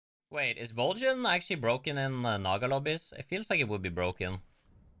Wait, is Vol'jin actually broken in Naga lobbies? It feels like it would be broken.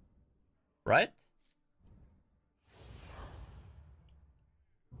 Right?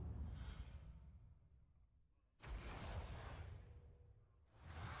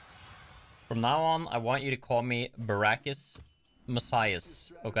 From now on, I want you to call me Baracus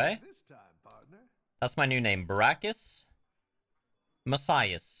Messias, okay? That's my new name, Baracus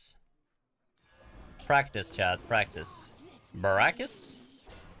Messias. Practice, chat, practice. Baracus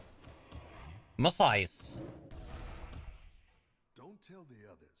Messias. Don't tell the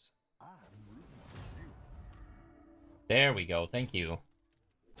others. I'm rooting for you. There we go, thank you.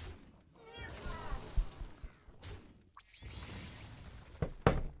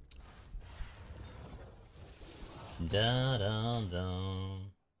 Da da da.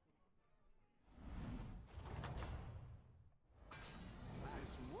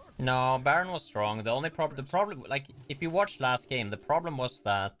 No, Baron was strong. The problem, like, if you watched last game, the problem was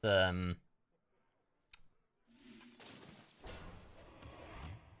that,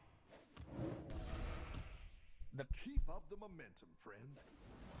 Keep up the momentum, friend.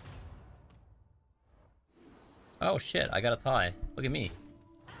 Oh shit, I got a tie. Look at me.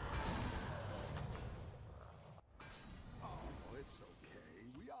 Oh, it's okay.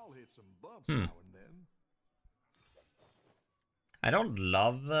 We all hit some bumps now and then. I don't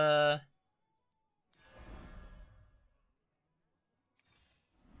love, The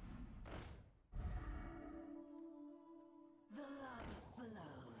love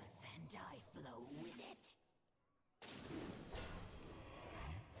flows, and I flow with it.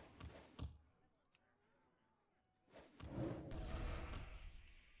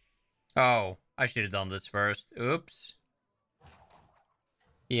 Oh, I should have done this first. Oops.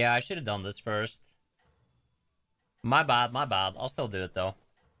 Yeah, I should have done this first. My bad, my bad. I'll still do it though.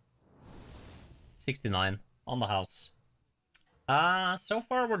 69 on the house. So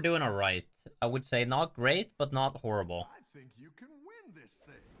far we're doing alright. I would say not great, but not horrible. I think you can win this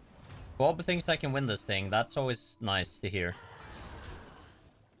thing. Bob thinks I can win this thing. That's always nice to hear.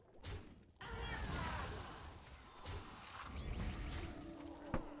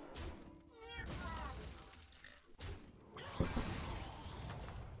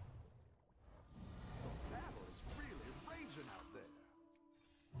 Battle is really raging out there.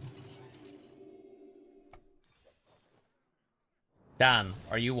 Dan,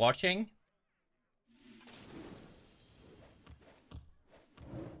 are you watching?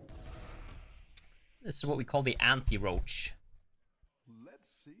 This is what we call the anti-roach. Let's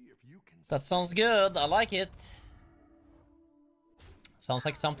see if you can. That sounds good. I like it. Sounds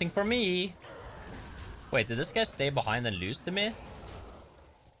like something for me. Wait, did this guy stay behind and lose to me?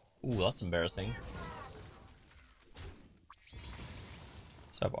 Ooh, that's embarrassing.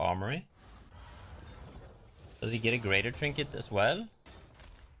 What's up, Armory? Does he get a greater trinket as well?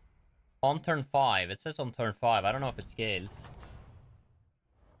 On turn 5. It says on turn 5. I don't know if it scales.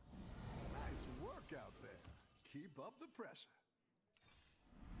 Nice work out there. Keep up the pressure.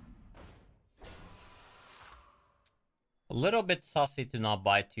 A little bit sussy to not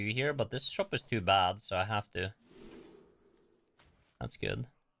buy 2 here, but this shop is too bad, so I have to. That's good.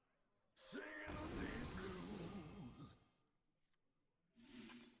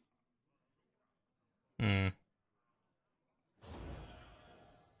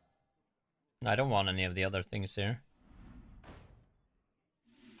 I don't want any of the other things here.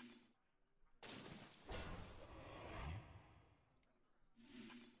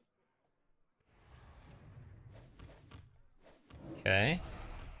 Okay.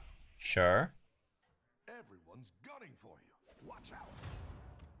 Sure. Everyone's gunning for you. Watch out.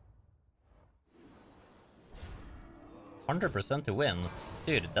 100% to win.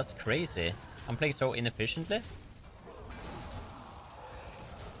 Dude, that's crazy. I'm playing so inefficiently.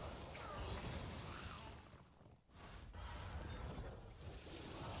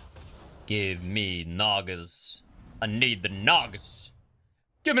 Give me Nagas. I need the Nagas.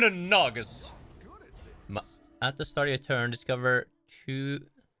 Give me the Nagas. At the start of your turn, discover 2...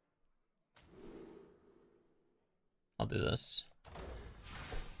 I'll do this.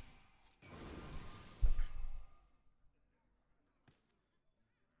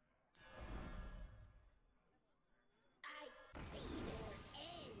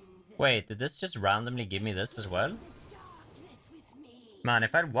 Wait, did this just randomly give me this as well? Man,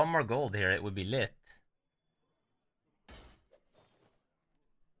 if I had 1 more gold here, it would be lit.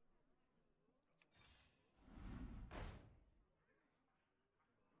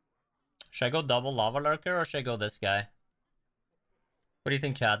 Should I go double Lava Lurker or should I go this guy? What do you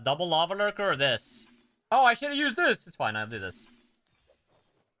think, chat? Double Lava Lurker or this? Oh, I should have used this! It's fine, I'll do this.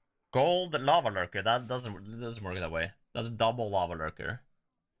 Gold Lava Lurker, that doesn't work that way. That's double Lava Lurker.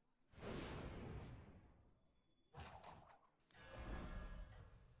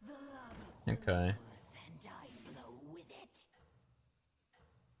 Okay. And I flow with it.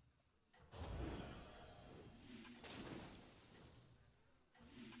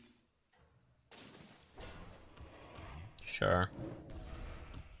 Sure.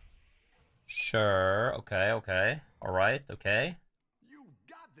 Sure. Okay, okay. Alright, okay. You've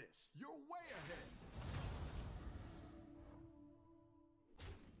got this. You're way ahead.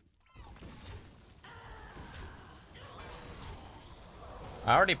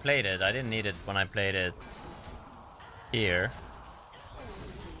 I already played it. I didn't need it when I played it here.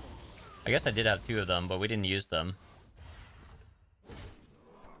 I guess I did have 2 of them, but we didn't use them.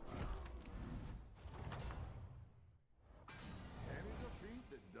 Any defeat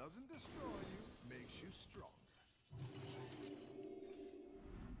that doesn't destroy you makes you stronger.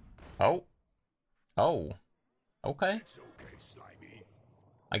 Oh. Oh. Okay. It's okay, Slimy.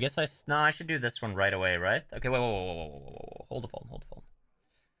 I guess no, I should do this one right away, right? Okay, wait, whoa, whoa, whoa, whoa, whoa, whoa. Hold the phone, hold the phone.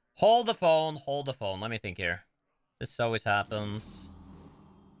 Hold the phone, hold the phone. Let me think here. This always happens.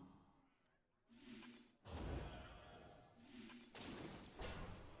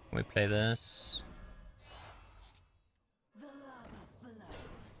 Can we play this? The lava flows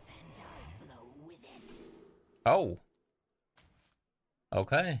and I flow with it. Oh.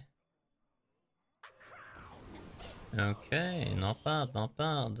 Okay. Okay, not bad, not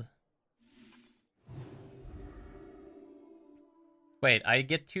bad. Wait, I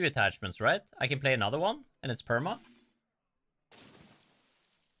get 2 attachments, right? I can play another one, and it's perma?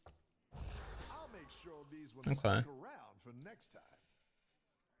 I'll make sure these ones Okay. stick around for next time.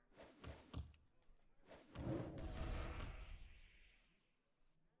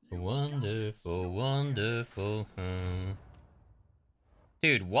 Wonderful, wonderful.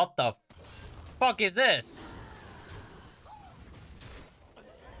 Dude, what the fuck is this?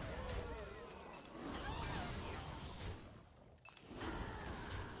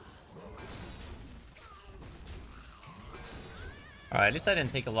 Alright, at least I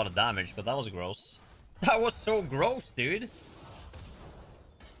didn't take a lot of damage, but that was gross. That was so gross, dude.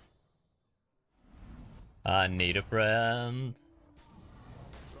 I need a friend.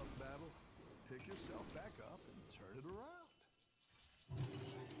 Tough battle. Pick yourself back up and turn it around.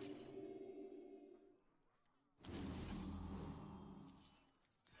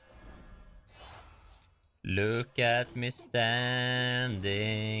 Look at me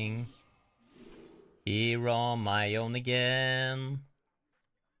standing here on my own again.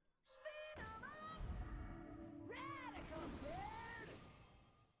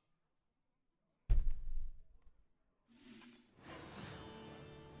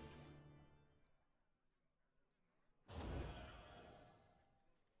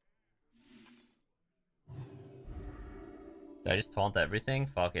 Did I just taunt everything?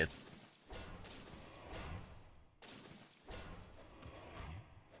 Fuck it.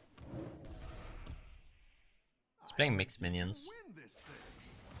 It's playing mixed minions. Win this thing.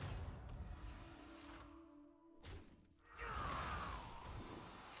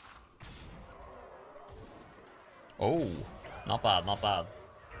 Oh, not bad, not bad.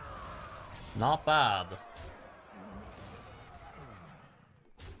 Not bad.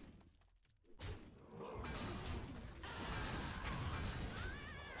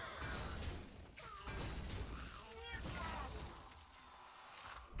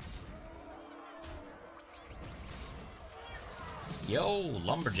 Yo,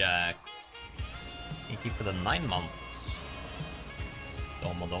 Lumberjack. Thank you for the 9 months.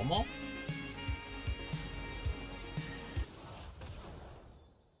 Domo domo.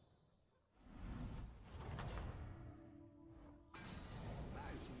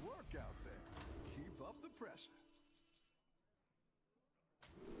 Nice work out there. Keep up the pressure.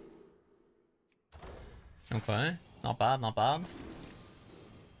 Okay, not bad, not bad.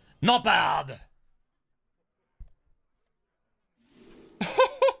 Not bad!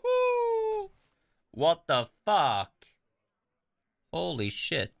 What the fuck? Holy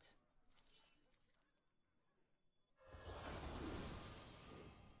shit.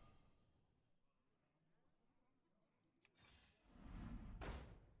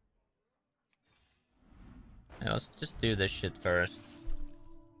 Yeah, let's just do this shit first.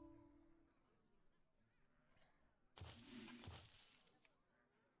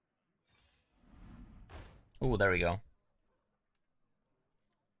 Oh, there we go.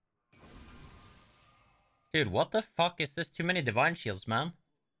 Dude, what the fuck is this? Too many divine shields, man.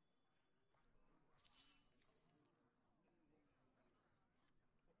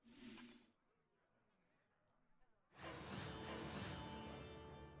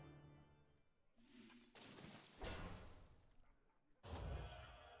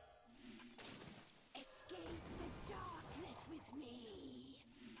 Escape the darkness with me.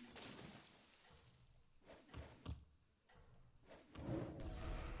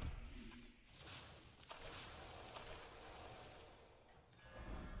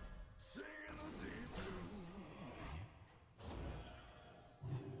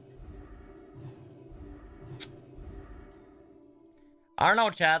 I don't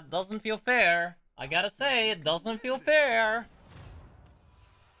know, chat. Doesn't feel fair. I gotta say, it doesn't feel fair.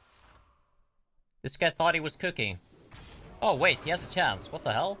 This guy thought he was cooking. Oh wait, he has a chance. What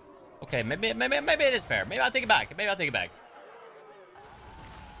the hell? Okay, maybe it is fair. Maybe I'll take it back. Maybe I'll take it back.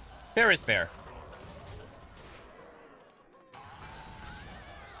 Fair is fair.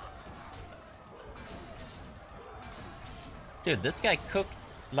 Dude, this guy cooked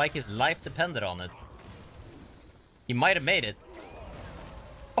like his life depended on it. He might have made it.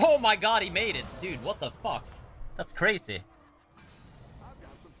 Oh my god, he made it. Dude, what the fuck? That's crazy. I've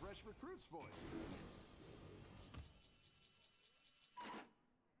got some fresh recruits for you.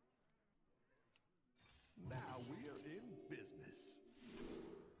 Now we are in business.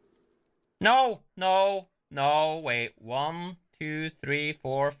 No, no, no, wait. 1, 2, 3,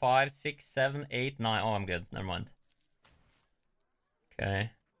 4, 5, 6, 7, 8, 9. Oh, I'm good. Never mind.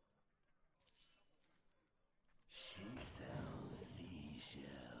 Okay. She sells seashells.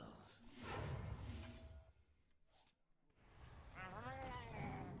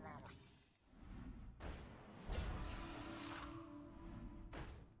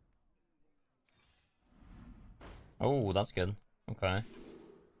 Oh, that's good. Okay.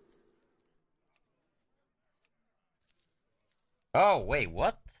 Oh, wait,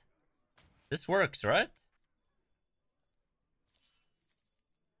 what? This works, right?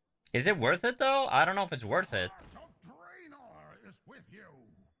 Is it worth it, though? I don't know if it's worth it. Is with you.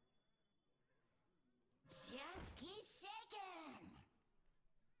 Just keep shaking.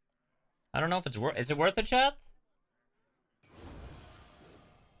 I don't know if it's worth... Is it worth it, chat?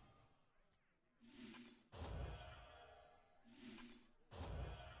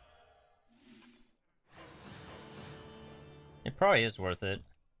 It probably is worth it.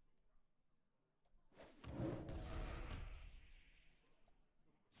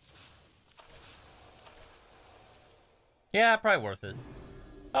 Yeah, probably worth it.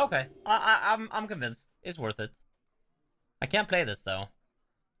 Okay, I'm convinced. It's worth it. I can't play this though.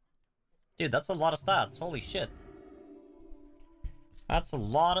 Dude, that's a lot of stats. Holy shit. That's a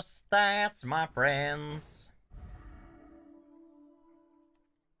lot of stats, my friends.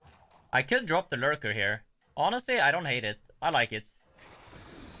 I could drop the lurker here. Honestly, I don't hate it. I like it.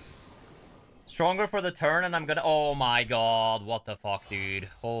 Stronger for the turn and I'm gonna... Oh my god, what the fuck, dude.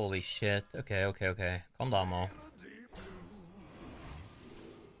 Holy shit. Okay, okay, okay. Calm down, Mo.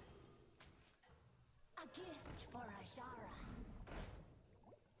 A gift for Ashara.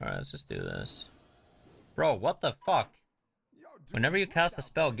 Alright, let's just do this. Bro, what the fuck? Whenever you cast a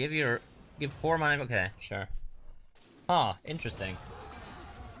spell, give 4 mana... Okay, sure. Huh, interesting.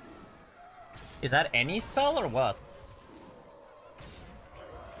 Is that any spell or what?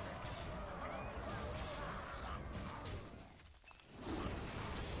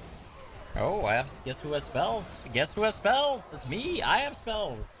 Oh, I have... Guess who has spells? Guess who has spells? It's me! I have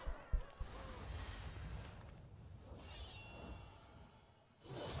spells!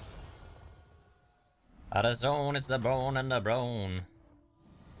 Out of zone, it's the bone and the brone.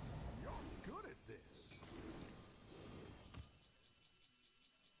 You're good at this.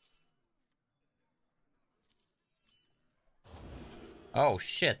 Oh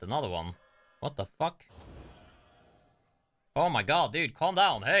shit, another one. What the fuck? Oh my god, dude, calm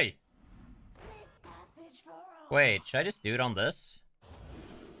down, hey! Safe passage for all. Wait, should I just do it on this?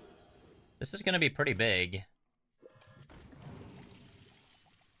 This is gonna be pretty big.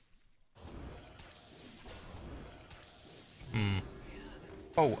 Hmm.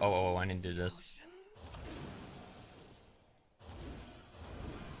 Oh, I need to do this.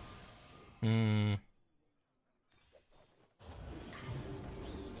 Hmm.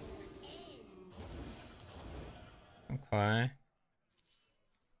 Okay.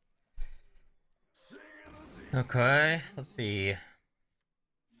 Okay, let's see.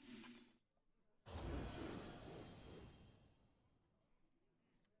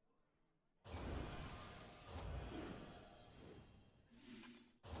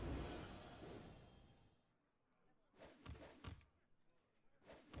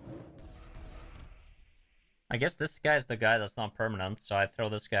 I guess this guy's the guy that's not permanent, so I throw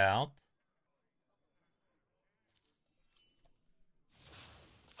this guy out.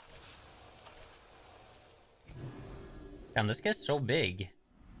 Damn, this guy's so big.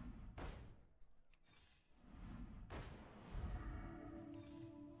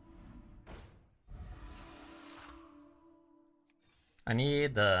 I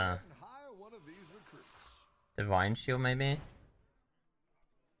need the Hire one of these recruits. Divine Shield, maybe?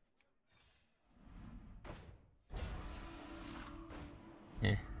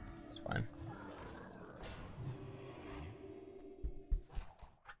 Yeah, it's fine.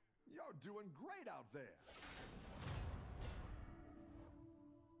 You're doing great out there.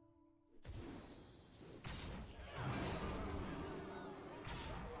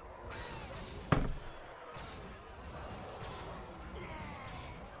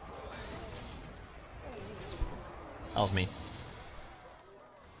 That was me.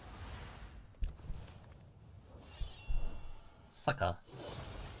 Sucker.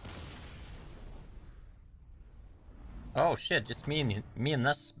 Oh shit, just me and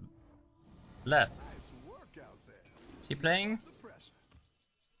Ness left. Nice work out there. Is he playing? The pressure.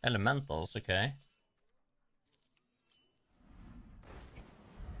 Elementals, okay.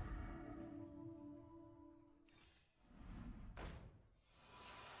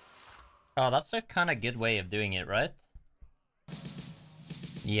 Oh, that's a kind of good way of doing it, right?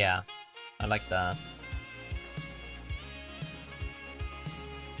 Yeah, I like that.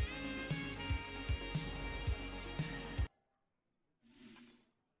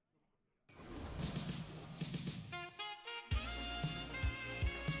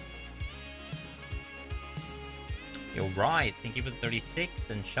 Yo, Rise, thank you for the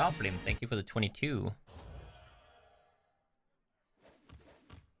 36, and Shoplim, thank you for the 22.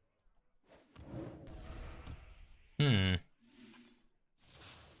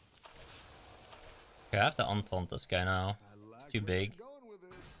 Okay, I have to untaunt this guy now. It's too big.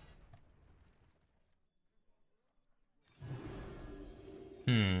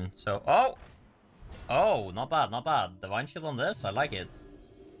 So... Oh! Oh, not bad, not bad. Divine Shield on this, I like it.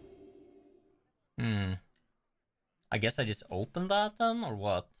 I guess I just open that then, or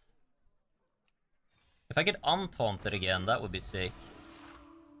what? If I could untaunt it again, that would be sick.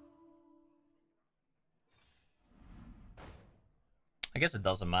 I guess it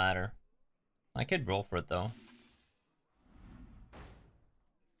doesn't matter. I could roll for it though.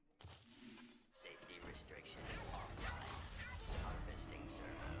 Safety restrictions online. Harvesting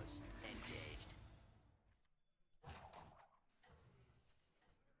servos engaged.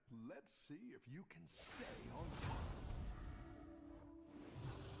 Let's see if you can stay on top.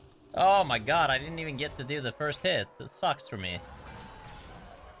 Oh my god, I didn't even get to do the first hit. That sucks for me.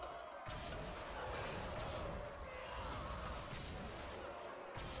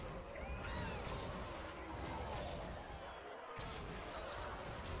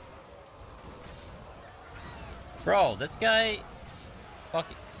 Bro, this guy... Fuck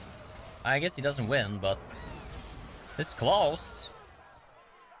it. I guess he doesn't win, but... It's close.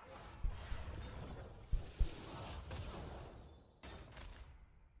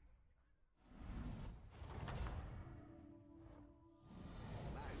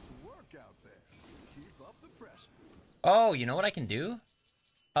 Nice work out there. Keep up the pressure. Oh, you know what I can do?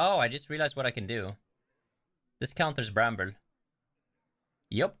 Oh, I just realized what I can do. This counters Bramble.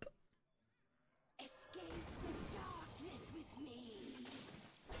 Yup. Escape the darkness with me.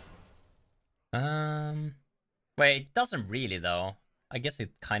 Wait, it doesn't really though. I guess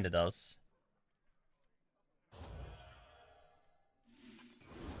it kinda does.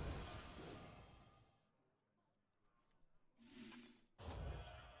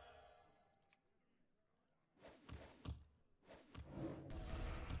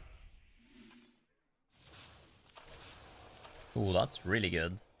 Ooh, that's really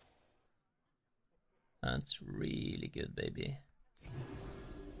good. That's really good, baby.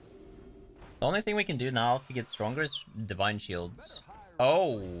 The only thing we can do now to get stronger is Divine Shields.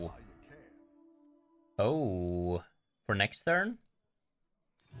 Oh! Oh! For next turn?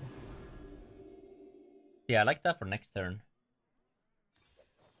 Yeah, I like that for next turn.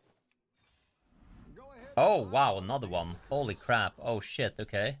 Oh, wow, another one. Holy crap. Oh, shit,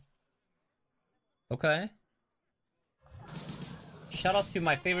 okay. Okay. Shout out to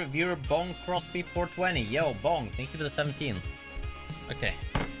my favorite viewer, Bong Crosby 420. Yo, Bong, thank you for the 17. Okay.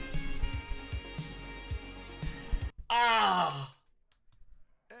 Ah!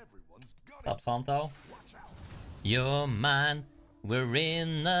 Stop, Santo. You're mine. We're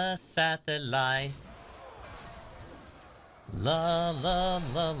in a satellite. La la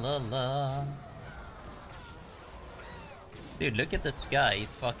la la la. Dude, look at this guy.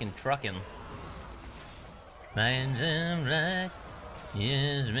 He's fucking trucking.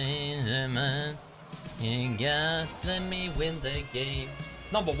 Yes, man. You got let me win the game.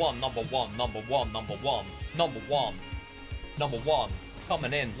 Number one, number one, number one, number one, number one, number one.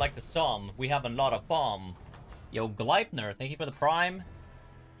 Coming in like the sun. We have a lot of fun. Yo, Gleipner, thank you for the prime.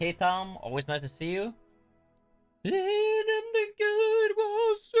 K-Tom, always nice to see you. And the good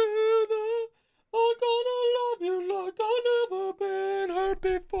was sinner. I'm gonna love you like I've never been hurt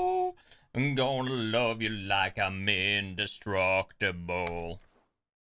before. I'm gonna love you like I'm indestructible.